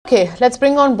Okay, let's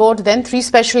bring on board then three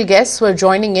special guests who are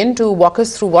joining in to walk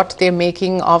us through what they're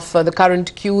making of the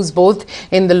current cues both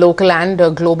in the local and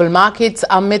global markets.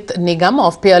 Amit Nigam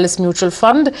of Peerless Mutual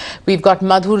Fund. We've got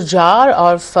Madhur Jar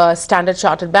of Standard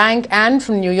Chartered Bank, and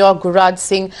from New York, Guraj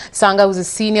Singh Sangha, who's a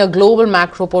senior global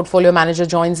macro portfolio manager,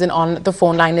 joins in on the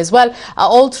phone line as well.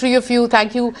 All three of you,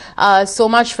 thank you so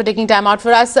much for taking time out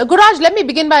for us. Guraj, let me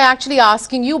begin by actually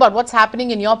asking you about what's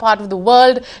happening in your part of the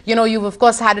world. You know, you've of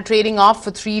course had a trading off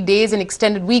for 3 days, an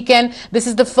extended weekend. This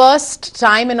is the first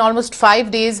time in almost 5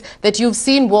 days that you've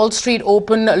seen Wall Street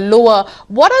open lower.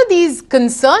 What are these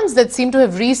concerns that seem to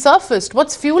have resurfaced?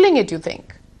 What's fueling it, you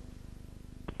think?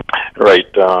 Right.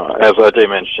 As Ajay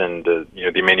mentioned,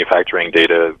 the manufacturing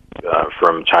data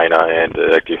from China and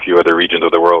actually a few other regions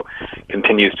of the world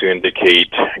continues to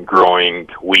indicate growing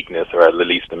weakness, or at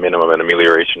least a minimum an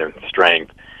amelioration in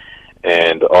strength.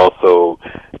 And also,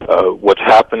 what's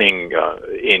happening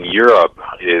in Europe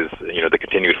is, the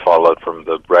continued fallout from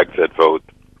the Brexit vote.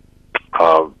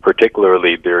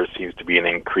 Particularly, there seems to be an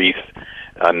increased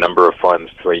number of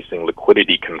funds facing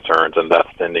liquidity concerns, and that's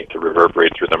tending to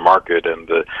reverberate through the market. And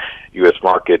the U.S.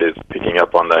 market is picking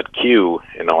up on that cue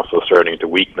and also starting to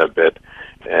weaken a bit.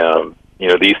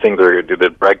 These things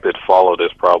the Brexit fallout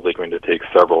is probably going to take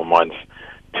several months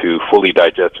to fully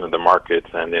digest into the markets,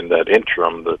 and in that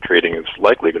interim, the trading is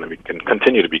likely going to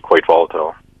continue to be quite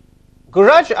volatile.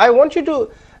 Guraj, I want you to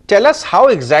tell us how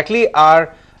exactly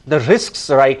are the risks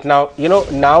right now.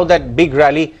 Now that big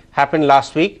rally happened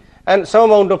last week, and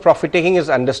some amount of profit taking is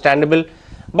understandable,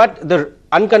 but the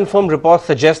unconfirmed reports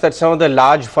suggest that some of the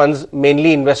large funds,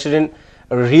 mainly invested in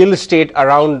real estate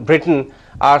around Britain,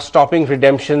 are stopping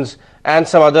redemptions, and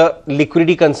some other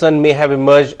liquidity concern may have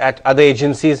emerged at other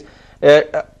agencies.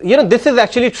 This is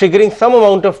actually triggering some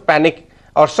amount of panic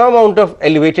or some amount of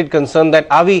elevated concern that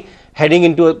are we heading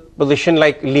into a position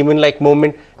like Lehman-like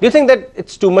moment. Do you think that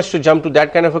it's too much to jump to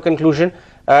that kind of a conclusion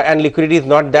and liquidity is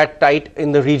not that tight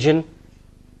in the region?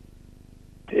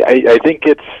 I think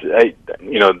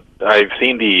I've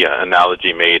seen the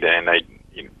analogy made, and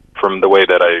from the way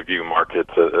that I view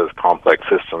markets as complex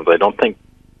systems, I don't think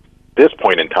this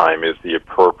point in time is the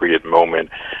appropriate moment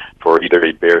for either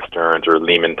a Bear Stearns or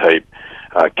Lehman type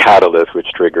catalyst, which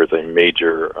triggers a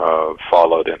major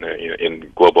fallout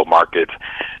in global markets.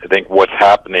 I think what's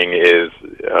happening is,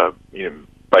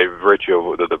 by virtue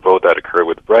of the vote that occurred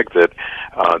with Brexit,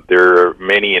 there are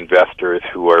many investors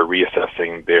who are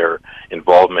reassessing their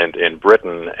involvement in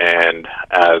Britain, and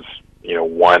as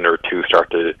one or two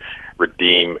start to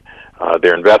redeem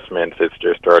their investments, it's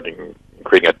just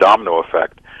creating a domino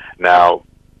effect. Now,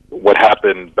 what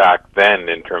happened back then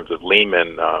in terms of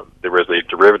Lehman, there was a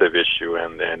derivative issue,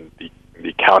 and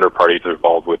the counterparties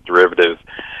involved with derivatives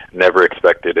never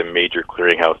expected a major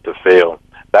clearinghouse to fail.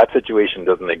 That situation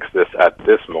doesn't exist at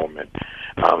this moment.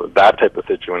 That type of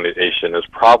situation is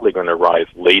probably going to rise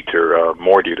later,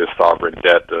 more due to sovereign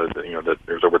debt. That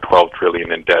there's over 12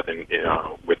 trillion in debt,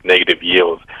 with negative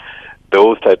yields.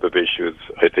 Those type of issues,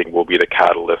 I think, will be the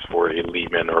catalyst for a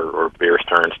Lehman or Bear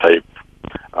Stearns type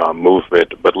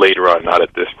movement, but later on, not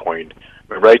at this point.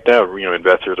 But right now,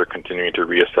 investors are continuing to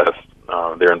reassess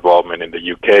their involvement in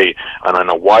the UK, and on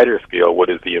a wider scale, what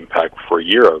is the impact for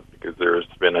Europe? Because there's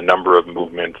been a number of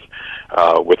movements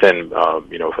within,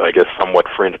 I guess, somewhat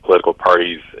fringe political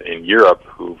parties in Europe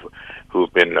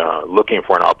who've been looking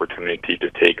for an opportunity to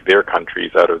take their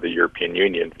countries out of the European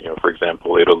Union. For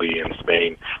example, Italy and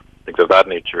Spain, things of that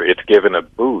nature. It's given a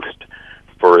boost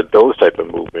for those type of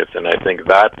movements, and I think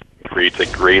that creates a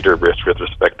greater risk with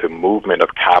respect to movement of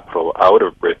capital out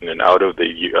of Britain and out of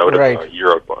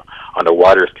Europe on a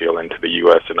wider scale into the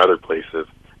U.S. and other places.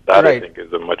 That I think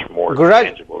is a much more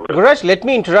tangible risk. Guraj, let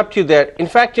me interrupt you there. In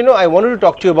fact, I wanted to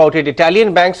talk to you about it.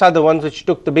 Italian banks are the ones which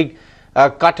took the big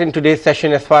cut in today's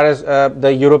session as far as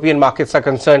the European markets are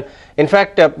concerned. In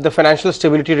fact, the financial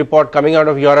stability report coming out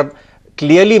of Europe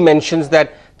clearly mentions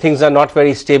that things are not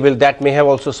very stable. That may have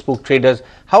also spooked traders.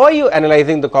 How are you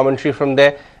analyzing the commentary from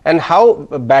there, and how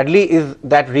badly is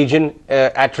that region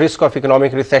at risk of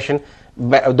economic recession?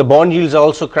 The bond yields are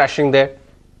also crashing there.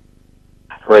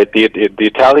 Right. The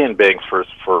Italian banks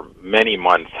for many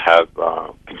months have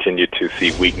continued to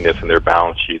see weakness in their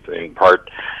balance sheets, in part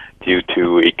due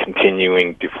to a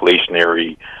continuing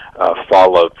deflationary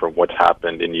fallout from what's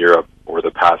happened in Europe over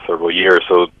the past several years.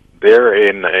 So they're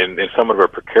in somewhat of a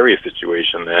precarious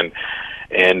situation,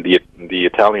 and the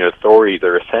Italian authorities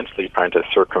are essentially trying to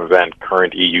circumvent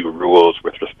current EU rules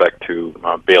with respect to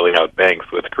bailing out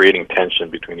banks, with creating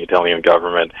tension between the Italian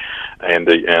government and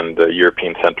the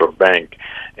European Central Bank,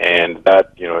 and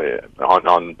that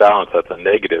on balance that's a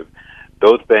negative.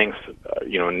 those banks,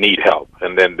 need help,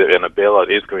 and then and a bailout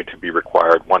is going to be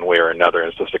required one way or another. And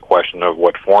it's just a question of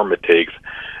what form it takes,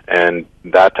 and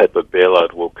that type of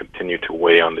bailout will continue to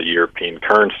weigh on the European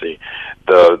currency.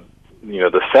 The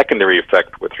secondary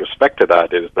effect with respect to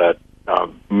that is that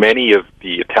many of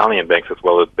the Italian banks, as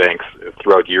well as banks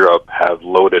throughout Europe, have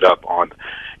loaded up on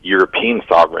European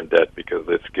sovereign debt because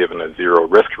it's given a zero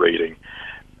risk rating.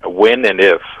 When and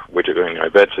if, which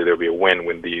eventually there'll be a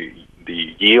when the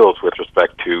yields with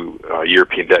respect to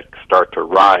European debt start to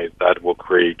rise, that will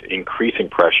create increasing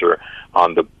pressure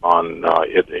on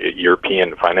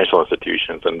European financial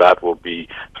institutions, and that will be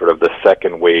sort of the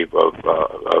second wave of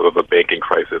a banking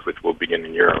crisis, which will begin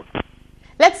in Europe.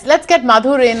 Let's get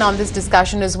Madhur in on this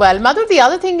discussion as well. Madhur, the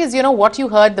other thing is, what you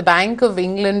heard the Bank of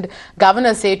England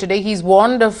governor say today. He's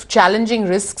warned of challenging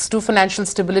risks to financial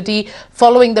stability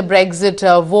following the Brexit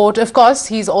vote. Of course,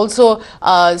 he's also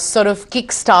sort of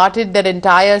kick-started that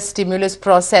entire stimulus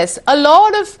process. A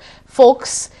lot of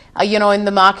folks, in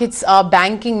the markets are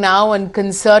banking now on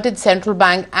concerted central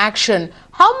bank action.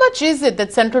 How much is it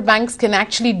that central banks can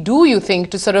actually do, you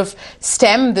think, to sort of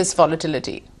stem this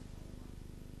volatility?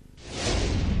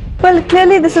 Well,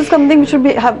 clearly this is something which should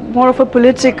have more of a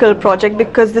political project,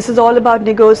 because this is all about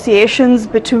negotiations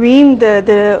between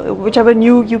whichever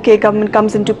new UK government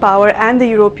comes into power and the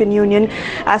European Union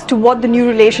as to what the new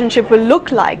relationship will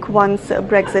look like once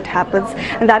Brexit happens.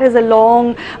 And that is a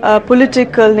long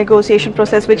political negotiation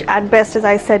process, which at best, as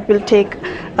I said, will take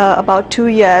about 2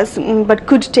 years, but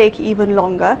could take even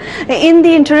longer. In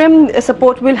the interim,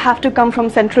 support will have to come from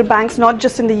central banks, not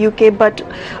just in the UK, but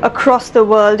across the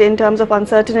world in terms of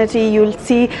uncertainty. You'll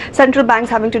see central banks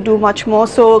having to do much more.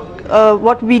 So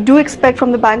what we do expect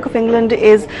from the Bank of England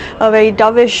is a very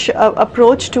dovish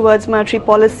approach towards monetary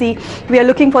policy. We are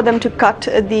looking for them to cut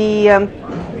the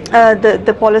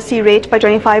policy rate by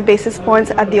 25 basis points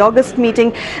at the August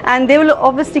meeting, and they will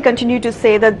obviously continue to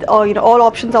say that all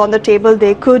options are on the table.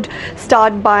 They could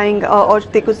start buying or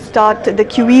they could start the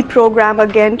QE program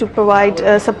again to provide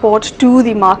support to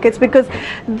the markets, because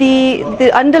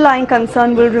the underlying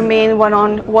concern will remain one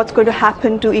on what's going to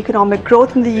happen to economic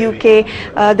growth in the UK.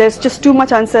 There's just too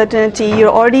much uncertainty. You're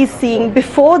already seeing,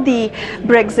 before the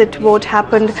Brexit vote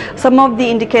happened, some of the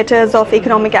indicators of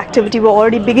economic activity were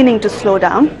already beginning to slow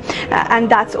down. And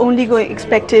that's only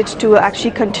expected to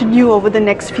actually continue over the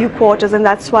next few quarters, and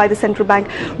that's why the central bank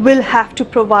will have to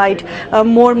provide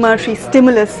more monetary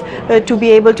stimulus to be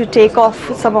able to take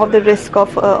off some of the risk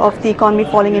of the economy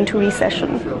falling into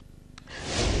recession.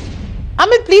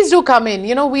 Amit, please do come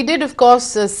in. We did, of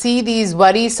course, see these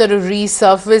worries sort of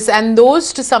resurface, and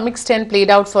those to some extent played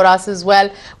out for us as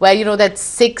well, where, that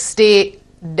 6-day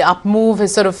up move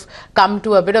has sort of come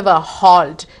to a bit of a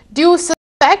halt. Do you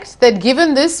suspect that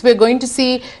given this, we're going to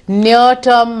see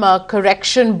near-term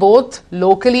correction both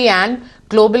locally and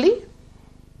globally?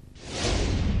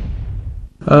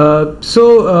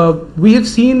 We have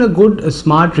seen a good,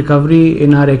 smart recovery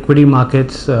in our equity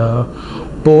markets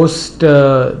post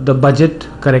the budget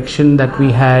correction that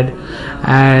we had,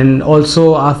 and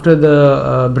also after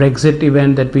the Brexit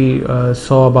event that we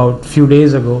saw about a few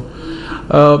days ago.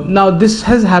 Now, this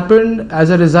has happened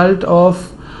as a result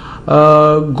of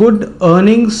good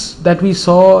earnings that we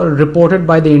saw reported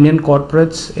by the Indian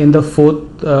corporates in the fourth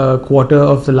quarter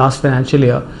of the last financial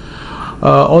year.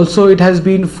 Also, it has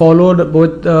been followed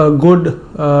with a good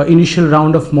initial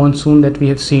round of monsoon that we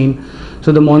have seen.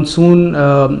 So the monsoon,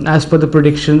 as per the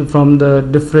prediction from the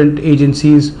different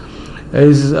agencies,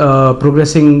 is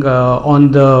progressing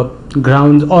on the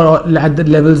ground or at the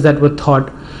levels that were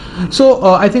thought.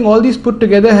 So I think all these put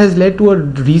together has led to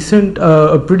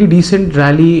a pretty decent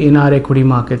rally in our equity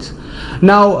markets.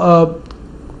 Now,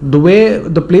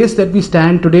 the place that we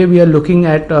stand today, we are looking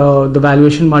at the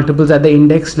valuation multiples at the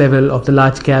index level of the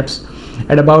large caps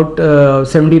at about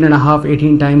 17.5,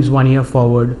 18 times 1 year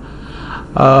forward.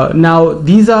 Now,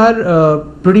 these are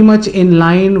pretty much in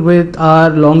line with our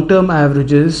long-term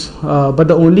averages, but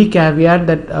the only caveat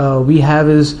that we have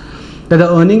is that the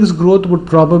earnings growth would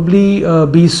probably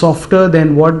be softer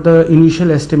than what the initial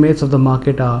estimates of the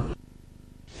market are.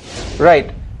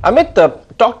 Right. Amit,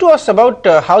 talk to us about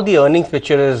how the earnings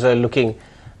picture is looking.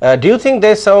 Do you think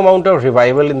there's some amount of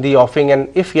revival in the offing, and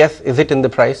if yes, is it in the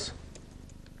price?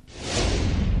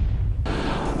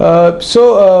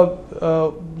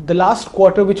 The last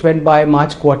quarter which went by,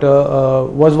 March quarter,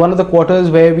 was one of the quarters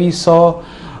where we saw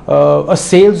a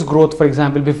sales growth. For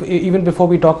example, even before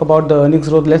we talk about the earnings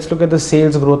growth, let's look at the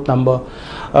sales growth number.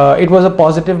 It was a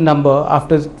positive number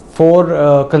after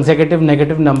 4 consecutive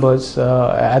negative numbers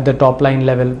at the top line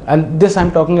level, and this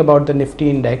I'm talking about the Nifty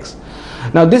index.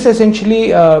 Now, this essentially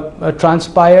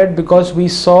transpired because we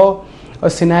saw a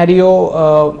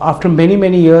scenario after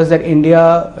many years that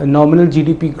India nominal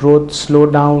GDP growth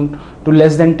slowed down to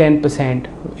less than 10%.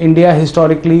 India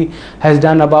historically has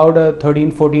done about a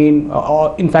 13, 14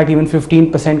 or in fact even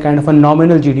 15% kind of a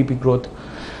nominal GDP growth.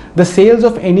 The sales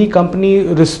of any company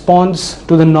responds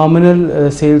to the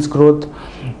nominal sales growth,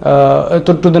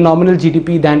 to the nominal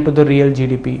GDP than to the real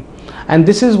GDP. And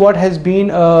this is what has been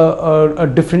a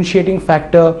differentiating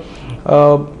factor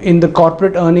in the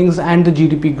corporate earnings and the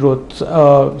GDP growth.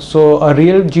 So a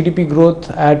real GDP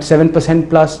growth at 7%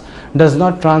 plus does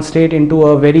not translate into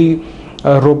a very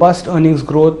robust earnings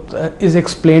growth is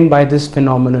explained by this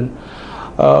phenomenon.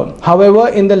 However,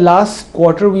 in the last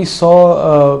quarter we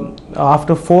saw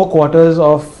after 4 quarters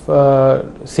of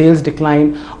sales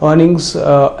decline, earnings,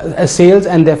 sales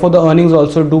and therefore the earnings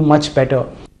also do much better.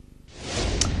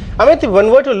 Amit, if one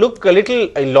were to look a little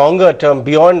longer term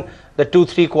beyond the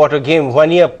 2-3 quarter game,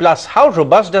 1 year plus, how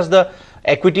robust does the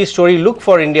equity story look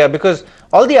for India? Because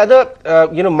all the other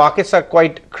markets are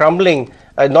quite crumbling,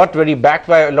 not very backed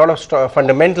by a lot of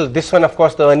fundamentals. This one, of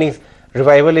course, the earnings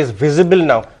revival is visible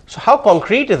now. So how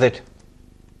concrete is it?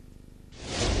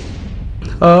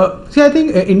 See, I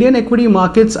think Indian equity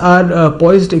markets are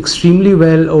poised extremely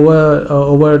well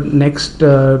over next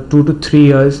 2 to 3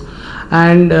 years,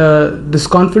 and this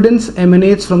confidence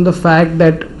emanates from the fact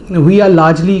that we are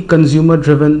largely consumer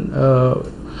driven.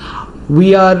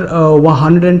 We are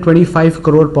 125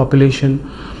 crore population.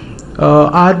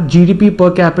 Our GDP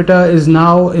per capita is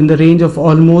now in the range of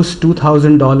almost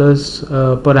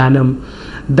 $2,000 per annum.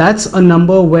 That's a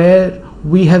number where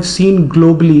we have seen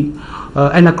globally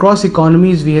and across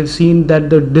economies, we have seen that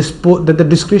the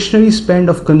discretionary spend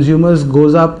of consumers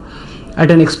goes up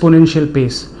at an exponential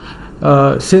pace.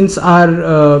 Since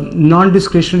our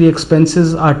non-discretionary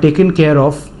expenses are taken care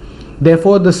of,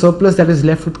 therefore the surplus that is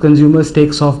left with consumers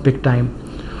takes off big time.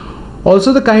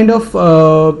 Also, the kind of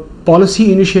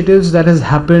policy initiatives that has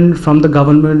happened from the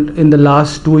government in the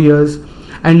last 2 years,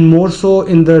 and more so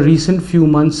in the recent few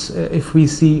months, if we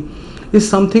see, is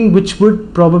something which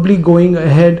would probably going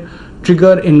ahead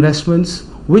trigger investments,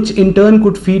 which in turn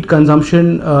could feed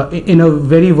consumption in a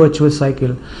very virtuous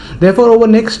cycle. Therefore, over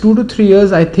next 2 to 3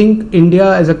 years, I think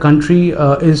India as a country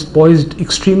is poised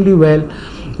extremely well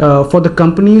for the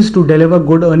companies to deliver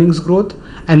good earnings growth,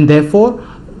 and therefore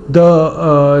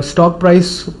the stock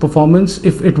price performance,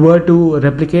 if it were to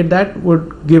replicate that,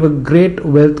 would give a great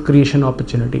wealth creation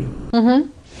opportunity. Mm-hmm.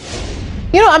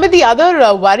 Amit, the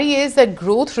other worry is that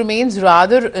growth remains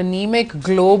rather anemic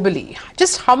globally.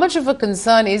 Just how much of a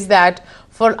concern is that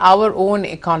for our own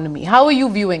economy? How are you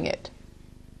viewing it?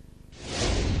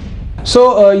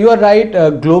 So you are right,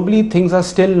 globally things are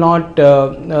still not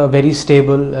very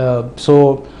stable.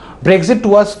 So Brexit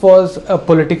to us was a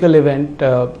political event.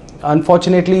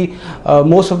 Unfortunately,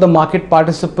 most of the market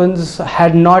participants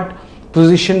had not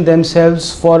positioned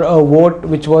themselves for a vote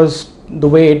which was the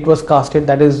way it was casted,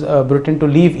 that is Britain to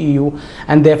leave EU,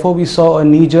 and therefore we saw a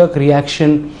knee-jerk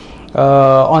reaction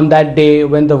on that day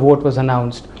when the vote was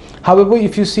announced. However,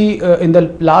 if you see in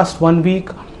the last 1 week,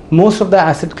 most of the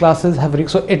asset classes have,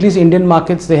 so at least Indian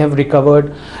markets, they have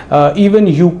recovered. Even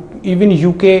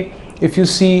UK, if you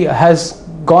see, has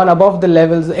gone above the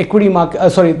levels. Equity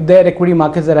market, their equity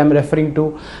markets that I'm referring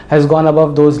to has gone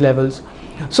above those levels.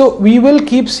 So we will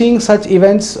keep seeing such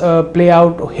events play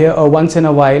out here once in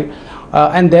a while.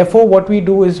 And therefore what we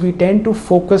do is we tend to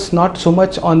focus not so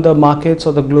much on the markets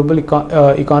or the global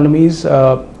economies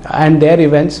and their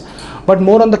events, but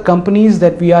more on the companies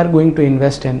that we are going to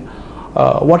invest in.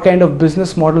 What kind of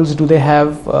business models do they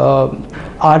have?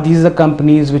 Are these the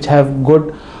companies which have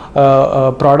good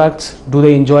products? Do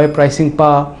they enjoy pricing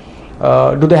power?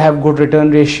 Do they have good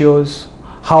return ratios?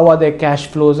 How are their cash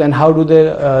flows, and how do they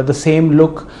the same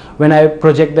look when I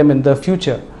project them in the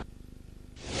future?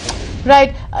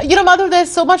 Right. Madhu, there's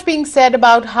so much being said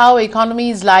about how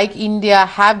economies like India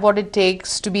have what it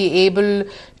takes to be able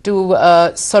to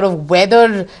sort of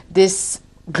weather this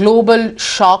global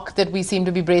shock that we seem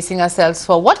to be bracing ourselves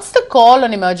for. What's the call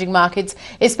on emerging markets,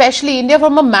 especially India,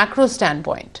 from a macro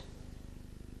standpoint?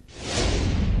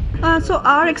 So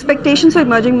our expectations for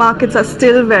emerging markets are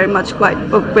still very much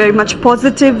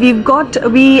positive.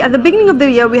 We at the beginning of the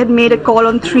year we had made a call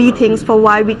on 3 things for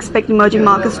why we expect emerging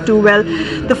markets to do well.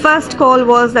 The first call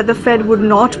was that the Fed would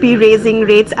not be raising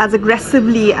rates as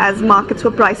aggressively as markets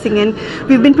were pricing in.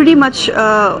 We've been pretty much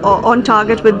on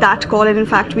target with that call, and in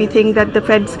fact we think that the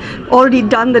Fed's already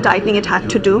done the tightening it had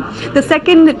to do. The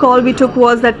second call we took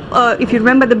was that if you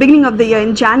remember, at the beginning of the year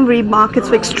in January, markets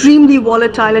were extremely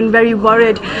volatile and very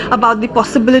worried about the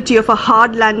possibility of a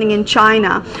hard landing in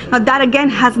China. Now that again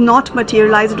has not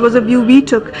materialized. It was a view we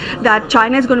took that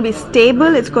China is going to be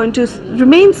stable, it's going to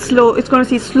remain slow, it's going to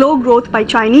see slow growth by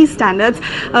Chinese standards,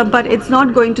 but it's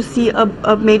not going to see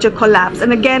a major collapse.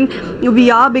 And again,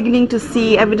 we are beginning to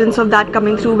see evidence of that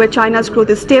coming through, where China's growth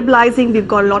is stabilizing. We've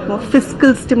got a lot more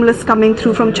fiscal stimulus coming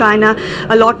through from China,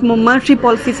 a lot more monetary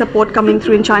policy support coming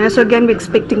through in China. So again, we're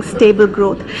expecting stable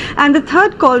growth. And the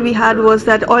third call we had was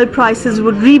that oil prices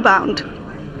would rebound.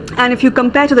 And if you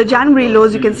compare to the January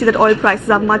lows, you can see that oil prices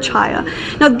are much higher.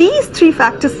 Now, these three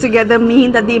factors together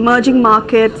mean that the emerging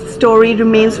market story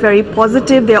remains very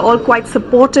positive. They're all quite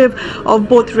supportive of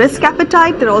both risk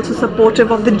appetite. They're also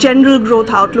supportive of the general growth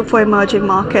outlook for emerging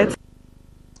markets.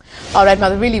 All right,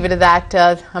 Madhur, we'll leave it at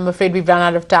that. I'm afraid we've run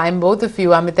out of time, both of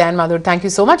you, Amit and Madhur. Thank you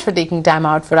so much for taking time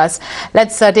out for us.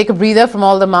 Let's take a breather from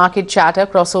all the market chatter.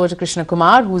 Cross over to Krishna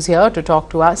Kumar, who's here to talk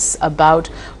to us about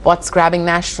what's grabbing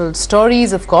national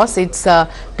stories. Of course, it's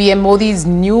PM Modi's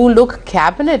new look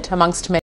cabinet amongst many.